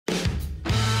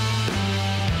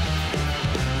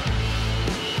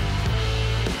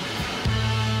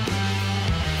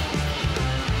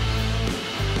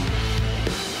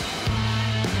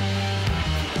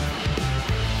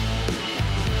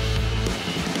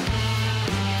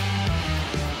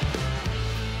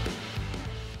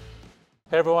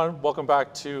Hey everyone, welcome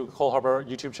back to Cole Harbor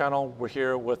YouTube channel. We're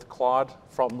here with Claude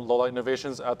from Lowlight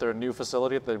Innovations at their new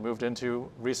facility that they moved into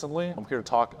recently. I'm here to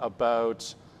talk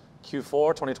about Q4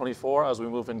 2024 as we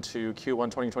move into Q1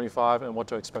 2025 and what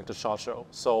to expect at SHOT Show.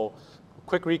 So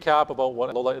quick recap about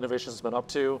what Lowlight Innovations has been up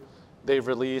to. They've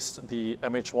released the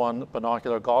MH1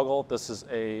 binocular goggle. This is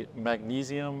a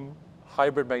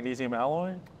hybrid magnesium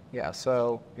alloy. Yeah,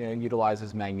 so it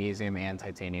utilizes magnesium and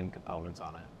titanium components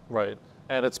on it. Right.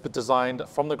 And it's been designed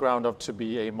from the ground up to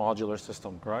be a modular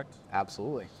system, correct?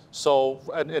 Absolutely. So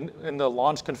in the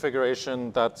launch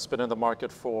configuration that's been in the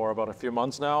market for about a few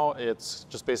months now, it's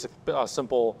just a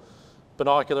simple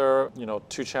binocular,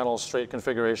 2-channel straight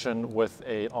configuration with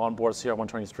a onboard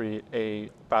CR123A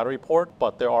battery port.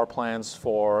 But there are plans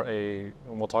for and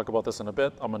we'll talk about this in a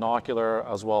bit, a monocular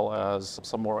as well as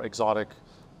some more exotic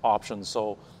options.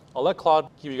 So I'll let Claude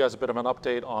give you guys a bit of an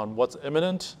update on what's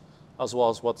imminent, as well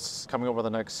as what's coming over the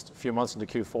next few months into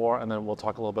Q4, and then we'll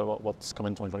talk a little bit about what's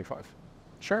coming in 2025.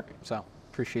 Sure. So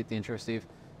appreciate the intro, Steve.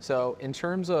 So in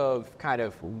terms of kind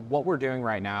of what we're doing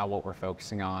right now, what we're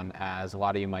focusing on, as a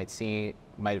lot of you might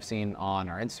have seen on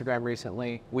our Instagram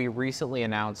recently, we recently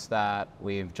announced that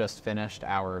we've just finished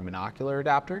our monocular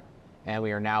adapter, and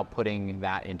we are now putting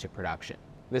that into production.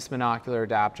 This monocular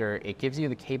adapter, it gives you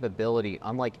the capability,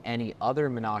 unlike any other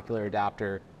monocular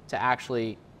adapter, to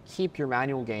actually keep your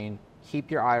manual gain,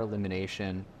 keep your eye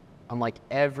illumination, unlike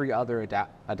every other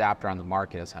adapter on the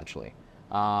market, essentially.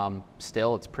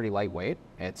 Still, it's pretty lightweight.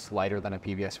 It's lighter than a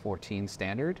PVS-14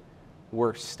 standard.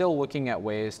 We're still looking at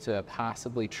ways to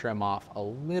possibly trim off a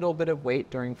little bit of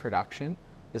weight during production.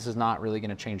 This is not really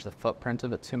going to change the footprint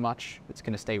of it too much. It's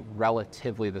going to stay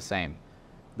relatively the same.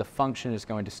 The function is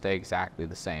going to stay exactly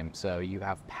the same. So you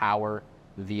have power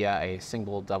via a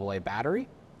single AA battery.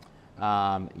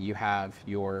 You have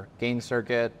your gain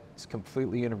circuit. It's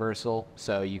completely universal,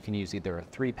 so you can use either a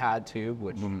 3-pad tube,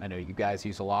 which I know you guys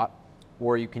use a lot,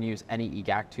 or you can use any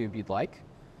EGAC tube you'd like.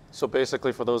 So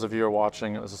basically, for those of you who are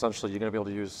watching, it's essentially you're going to be able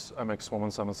to use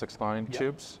MX11769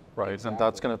 tubes, right? Exactly. And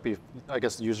that's going to be, I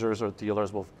guess, users or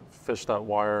dealers will fish that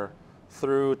wire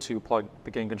through to plug the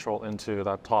gain control into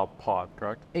that top pod,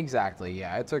 correct? Exactly,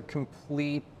 yeah. It's a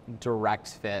complete direct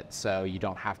fit, so you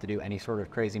don't have to do any sort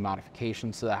of crazy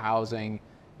modifications to the housing.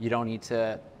 You don't need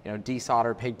to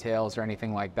desolder pigtails or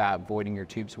anything like that, voiding your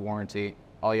tube's warranty.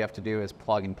 All you have to do is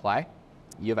plug and play.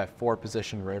 You have a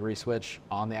 4-position rotary switch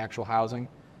on the actual housing,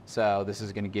 so this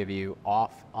is going to give you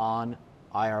off, on,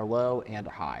 IR low, and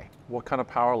high. What kind of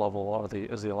power level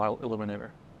is the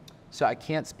illuminator? So I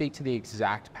can't speak to the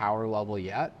exact power level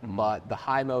yet, but the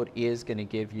high mode is going to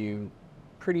give you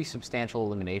pretty substantial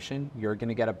illumination. You're going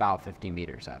to get about 50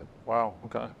 meters out of it. Wow,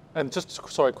 okay. And just,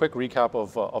 sorry, a quick recap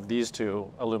of these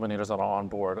two illuminators that are on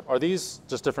board. Are these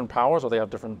just different powers, or they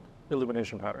have different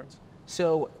illumination patterns?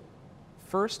 So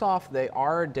first off, they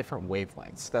are different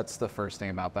wavelengths. That's the first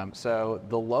thing about them. So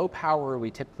the low power,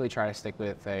 we typically try to stick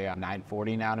with a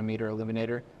 940 nanometer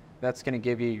illuminator. That's going to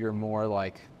give you your more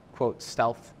like, quote,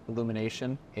 stealth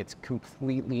illumination. It's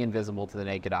completely invisible to the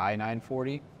naked eye,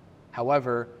 940.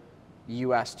 However,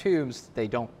 US tubes, they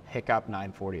don't pick up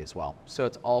 940 as well. So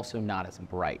it's also not as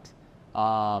bright.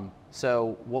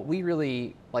 So what we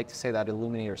really like to say that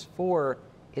illuminator's for,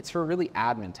 it's for really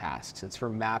admin tasks. It's for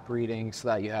map reading so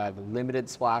that you have limited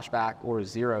splashback or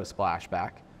zero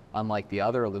splashback, unlike the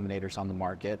other illuminators on the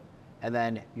market. And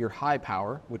then your high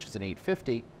power, which is an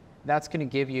 850, that's going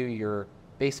to give you your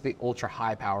basically ultra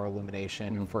high power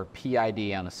illumination for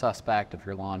PID on a suspect if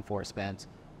you're law enforcement,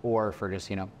 or for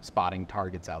just, spotting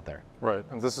targets out there. Right,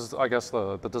 and this is, I guess,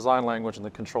 the design language and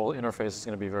the control interface is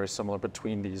going to be very similar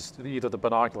between these, either the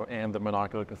binocular and the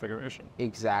monocular configuration.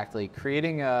 Exactly,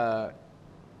 creating a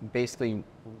basically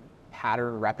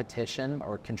pattern repetition,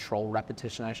 or control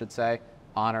repetition, I should say,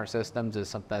 on our systems is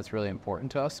something that's really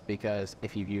important to us, because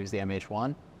if you've used the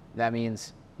MH1, that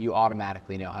means you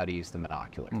automatically know how to use the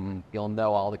monocular. You'll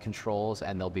know all the controls,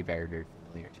 and they'll be very, very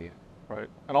familiar to you. Right,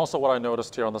 and also what I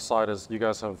noticed here on the side is you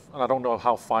guys have, and I don't know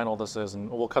how final this is, and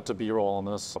we'll cut to B-roll on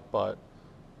this, but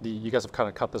you guys have kind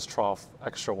of cut this trough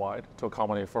extra wide to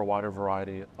accommodate for a wider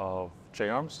variety of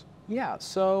J-arms. Yeah,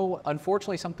 so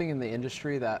unfortunately something in the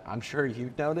industry that I'm sure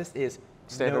you've noticed is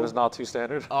standard is not too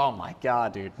standard. Oh my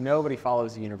God, dude. Nobody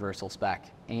follows the universal spec.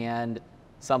 And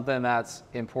something that's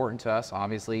important to us,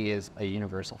 obviously, is a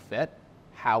universal fit.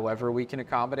 However we can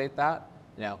accommodate that,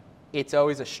 it's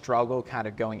always a struggle kind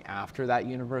of going after that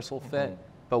universal fit.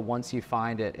 But once you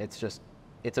find it,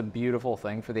 it's a beautiful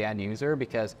thing for the end user,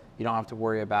 because you don't have to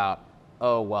worry about,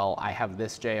 oh, well, I have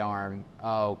this J-arm.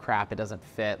 Oh, crap, it doesn't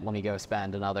fit. Let me go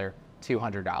spend another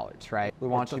 $200, right? We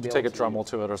want you to be take able a Dremel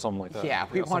to it or something like that. Yeah,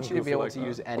 we want you to be able like to that.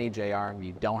 use any JARM.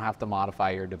 You don't have to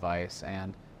modify your device,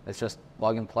 and it's just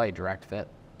plug and play, direct fit.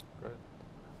 Great.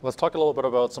 Let's talk a little bit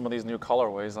about some of these new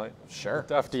colorways. Sure.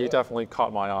 The FDE definitely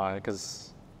caught my eye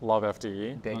because love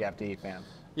FDE. Big FDE fan.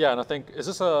 Yeah, and I think, is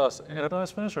this a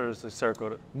anodized finish or is it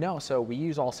Cerakoted? No, so we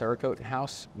use all Cerakote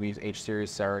in-house. We use H-Series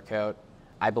Cerakote.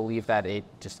 I believe that it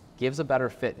just gives a better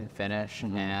fit and finish,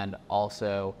 and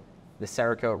also the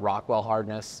Cerakote Rockwell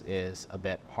hardness is a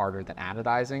bit harder than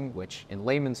anodizing, which in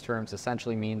layman's terms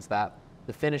essentially means that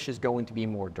the finish is going to be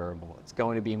more durable. It's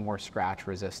going to be more scratch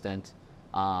resistant,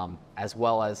 as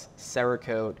well as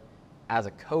Cerakote as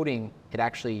a coating, it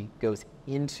actually goes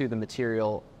into the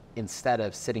material instead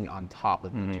of sitting on top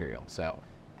of the material. So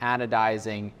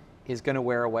anodizing is going to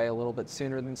wear away a little bit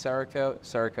sooner than Cerakote.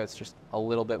 Cerakote's just a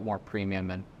little bit more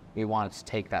premium, and we wanted to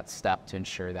take that step to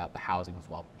ensure that the housing was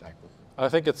well protected. I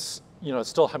think it's, it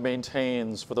still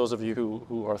maintains, for those of you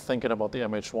who are thinking about the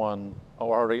MH1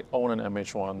 or already own an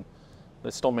MH1,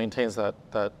 it still maintains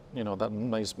that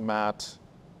nice matte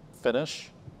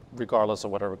finish, regardless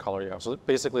of whatever color you have. So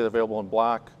basically available in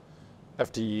black,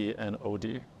 FDE, and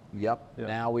OD. Yep. Yeah.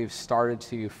 Now we've started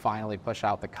to finally push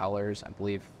out the colors. I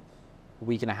believe a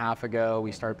week and a half ago,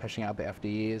 we started pushing out the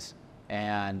FDEs,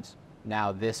 and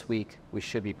now this week we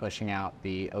should be pushing out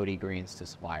the OD greens to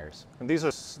suppliers. And these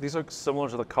are similar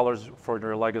to the colors for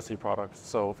your legacy products.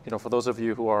 So for those of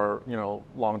you who are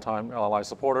longtime LLI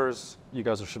supporters, you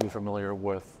guys should be familiar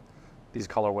with these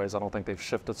colorways. I don't think they've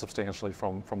shifted substantially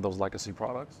from those legacy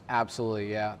products. Absolutely,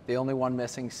 yeah. The only one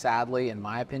missing, sadly, in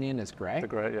my opinion, is gray. The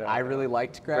gray, yeah. I really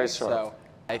liked gray, so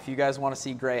if you guys want to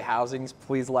see gray housings,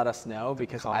 please let us know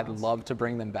because I'd love to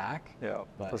bring them back. Yeah,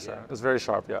 But, for sure. yeah. It's very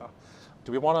sharp, yeah.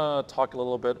 Do we want to talk a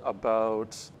little bit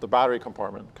about the battery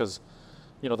compartment? Because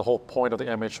the whole point of the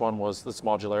MH1 was this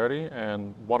modularity,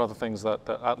 and one of the things that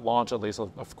at launch, at least,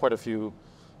 of quite a few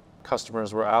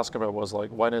customers were asking about was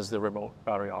like, when is the remote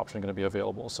battery option going to be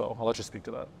available? So I'll let you speak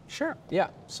to that. Sure, yeah.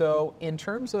 So in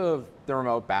terms of the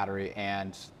remote battery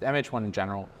and the MH1 in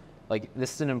general,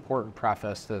 this is an important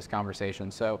preface to this conversation.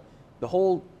 So the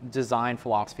whole design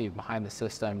philosophy behind the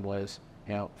system was,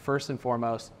 first and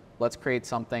foremost, let's create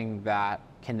something that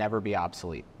can never be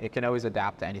obsolete. It can always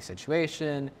adapt to any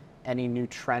situation, any new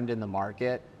trend in the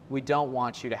market. We don't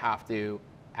want you to have to,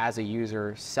 as a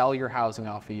user, sell your housing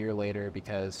off a year later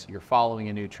because you're following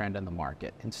a new trend in the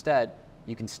market. Instead,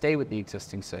 you can stay with the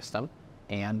existing system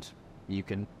and you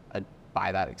can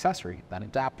buy that accessory, that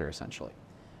adapter essentially.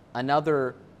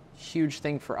 Another huge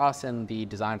thing for us in the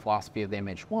design philosophy of the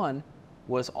MH1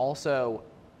 was also,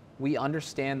 we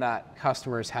understand that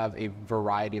customers have a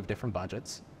variety of different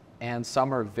budgets, and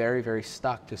some are very, very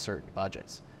stuck to certain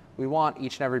budgets. We want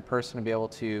each and every person to be able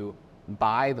to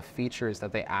buy the features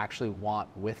that they actually want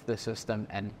with the system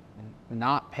and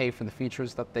not pay for the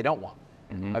features that they don't want.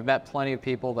 I've met plenty of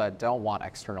people that don't want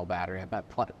external battery. I've met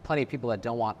plenty of people that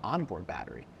don't want onboard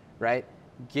battery, right?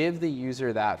 Give the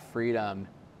user that freedom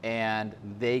and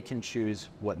they can choose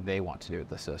what they want to do with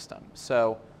the system.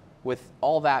 So with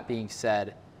all that being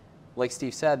said, like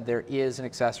Steve said, there is an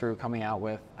accessory we're coming out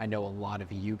with. I know a lot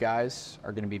of you guys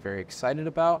are going to be very excited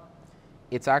about.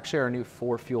 It's actually our new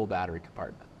 4-fuel battery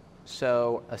compartment.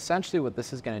 So essentially what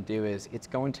this is going to do is it's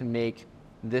going to make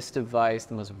this device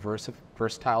the most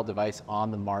versatile device on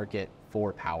the market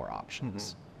for power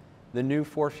options. The new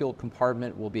 4-fuel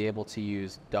compartment will be able to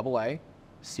use AA,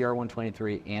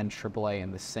 CR123, and AAA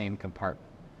in the same compartment.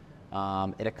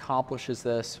 It accomplishes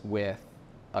this with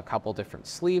a couple different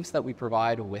sleeves that we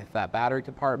provide with that battery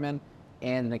compartment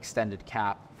and an extended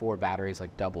cap for batteries like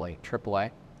AA,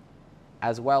 AAA,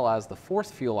 as well as the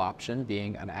 4th fuel option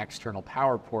being an external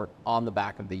power port on the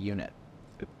back of the unit.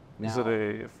 Is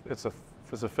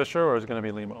it Fisher or is it going to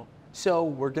be Limo? So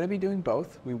we're going to be doing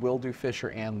both. We will do Fisher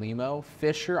and Limo.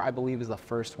 Fisher, I believe, is the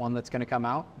first one that's going to come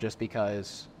out, just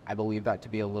because I believe that to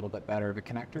be a little bit better of a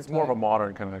connector. It's more of a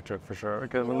modern connector for sure,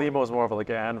 because Limo is more of like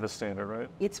an Anvis standard, right?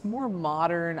 It's more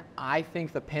modern. I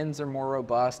think the pins are more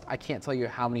robust. I can't tell you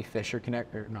how many Fisher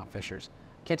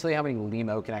can't tell you how many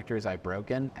Limo connectors I've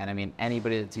broken. And I mean,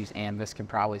 anybody that's used Anvis can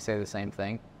probably say the same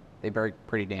thing. They break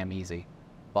pretty damn easy.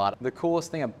 But the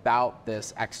coolest thing about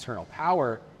this external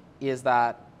power is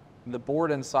that the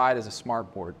board inside is a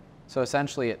smart board. So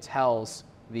essentially it tells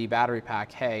the battery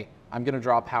pack, hey, I'm going to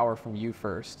draw power from you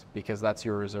first because that's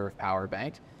your reserve power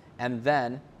bank. And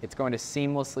then it's going to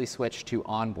seamlessly switch to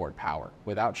onboard power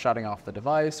without shutting off the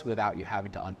device, without you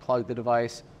having to unplug the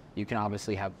device. You can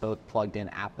obviously have both plugged in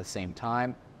at the same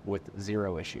time with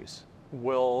 0 issues.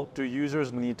 Do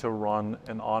users need to run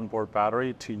an onboard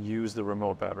battery to use the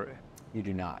remote battery? You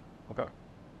do not. Okay.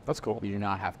 That's cool. You do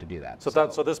not have to do that.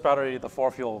 So this battery, the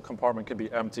 4-fuel compartment can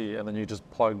be empty, and then you just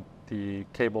plug the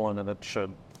cable in, and it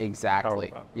should exactly.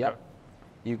 power the Yep. Okay.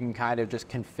 You can kind of just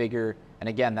configure, and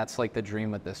again, that's like the dream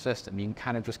with this system. You can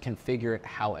kind of just configure it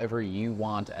however you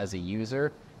want as a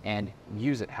user, and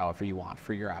use it however you want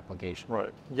for your application.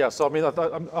 Right. Yeah. So I mean, I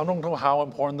don't know how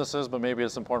important this is, but maybe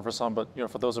it's important for some. But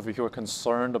for those of you who are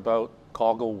concerned about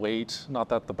goggle weight, not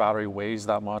that the battery weighs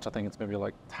that much. I think it's maybe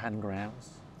like 10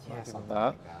 grams. Yeah, something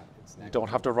like that. You don't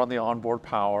have to run the onboard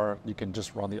power. You can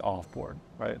just run the offboard,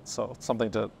 right? So it's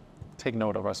something to take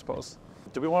note of, I suppose.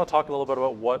 Do we want to talk a little bit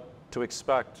about what to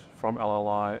expect from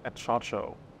LLI at SHOT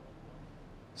Show?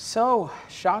 So,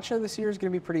 SHOT Show this year is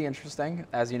going to be pretty interesting.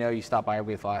 As you know, you stopped by our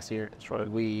booth last year. That's right.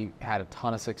 We had a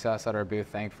ton of success at our booth,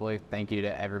 thankfully. Thank you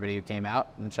to everybody who came out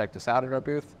and checked us out at our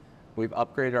booth. We've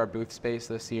upgraded our booth space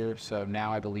this year, so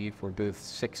now I believe we're booth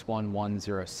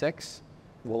 61106.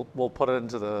 We'll put it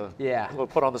into the, we'll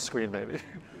put on the screen maybe.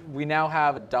 We now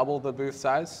have double the booth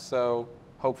size, so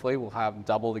hopefully we'll have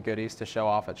double the goodies to show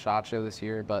off at SHOT Show this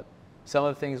year. But some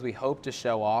of the things we hope to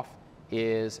show off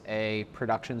is a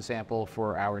production sample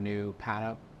for our new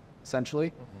pano,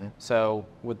 essentially. So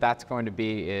what that's going to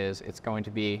be is it's going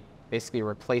to be basically a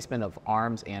replacement of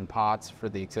arms and pods for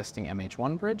the existing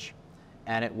MH1 bridge,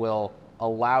 and it will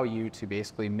allow you to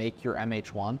basically make your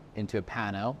MH1 into a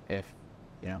pano if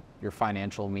your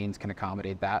financial means can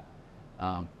accommodate that.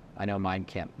 I know mine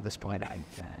can't at this point.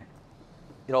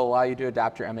 It'll allow you to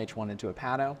adapt your MH1 into a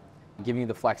pano, giving you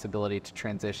the flexibility to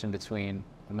transition between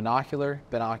a monocular,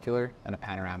 binocular, and a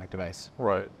panoramic device.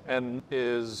 Right. And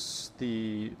is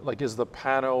the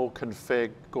pano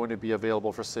config going to be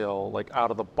available for sale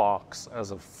out of the box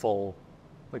as a full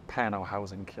pano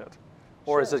housing kit?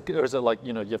 Or is it like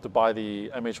you have to buy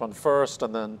the MH1 first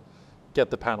and then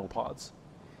get the panel pods?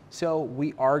 So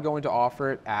we are going to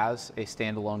offer it as a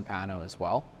standalone pano as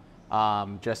well.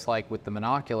 Just like with the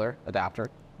monocular adapter,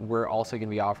 we're also going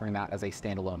to be offering that as a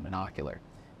standalone monocular.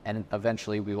 And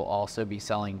eventually we will also be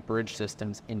selling bridge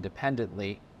systems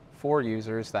independently for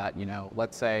users that,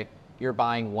 let's say you're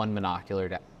buying one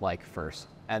monocular first,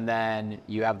 and then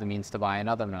you have the means to buy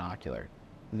another monocular.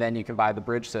 Then you can buy the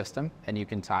bridge system and you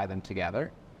can tie them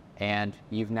together, and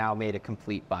you've now made a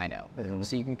complete bino.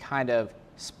 So you can kind of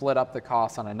split up the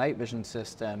cost on a night vision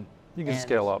system. You can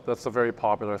scale up. That's a very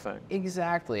popular thing.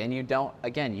 Exactly. And you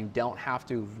don't have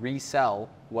to resell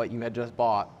what you had just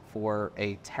bought for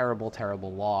a terrible,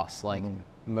 terrible loss like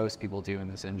most people do in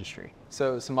this industry.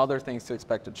 So some other things to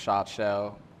expect at SHOT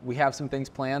Show. We have some things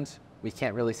planned. We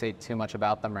can't really say too much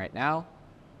about them right now,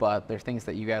 but they're things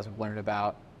that you guys have learned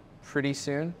about pretty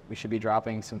soon. We should be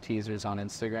dropping some teasers on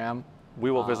Instagram.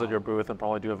 We will visit your booth and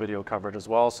probably do a video coverage as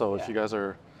well. So if you guys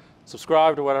are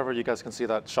subscribed or whatever, you guys can see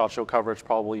that SHOT Show coverage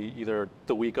probably either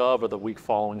the week of or the week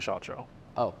following SHOT Show.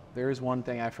 Oh, there is one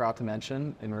thing I forgot to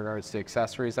mention in regards to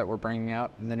accessories that we're bringing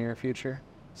out in the near future.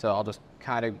 So I'll just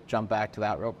kind of jump back to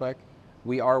that real quick.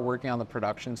 We are working on the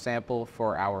production sample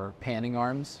for our panning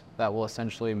arms that will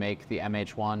essentially make the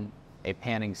MH1 a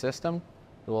panning system.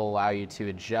 It will allow you to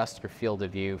adjust your field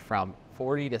of view from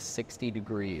 40 to 60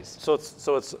 degrees. So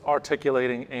it's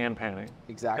articulating and panning.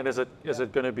 Exactly. And is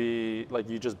it going to be like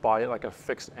you just buy it like a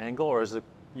fixed angle, or is it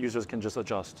users can just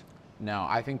adjust? No,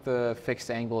 I think the fixed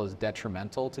angle is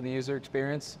detrimental to the user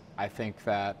experience. I think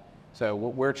that, so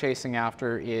what we're chasing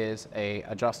after is a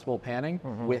adjustable panning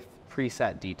with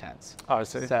preset detents. Oh, I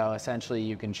see. So essentially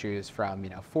you can choose from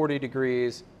 40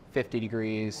 degrees, 50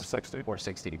 degrees, or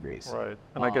 60 degrees. Right.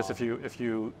 And I guess if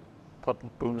you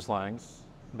put boom slangs,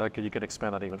 you could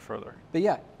expand that even further. But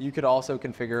yeah, you could also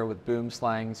configure with boom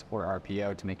slangs or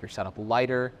RPO to make your setup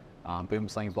lighter. Boom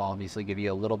slangs will obviously give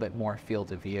you a little bit more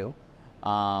field of view.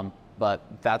 But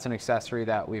that's an accessory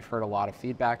that we've heard a lot of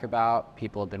feedback about.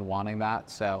 People have been wanting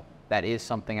that. So that is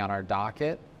something on our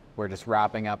docket. We're just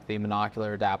wrapping up the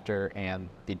monocular adapter and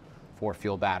the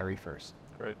 4-fuel battery first.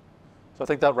 Great. So I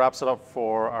think that wraps it up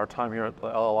for our time here at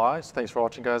the LLI. So thanks for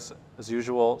watching, guys. As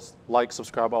usual, like,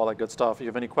 subscribe, all that good stuff. If you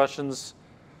have any questions,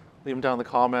 leave them down in the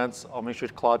comments. I'll make sure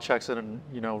Claude checks it and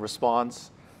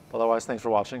responds. Otherwise, thanks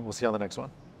for watching. We'll see you on the next one.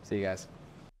 See you guys.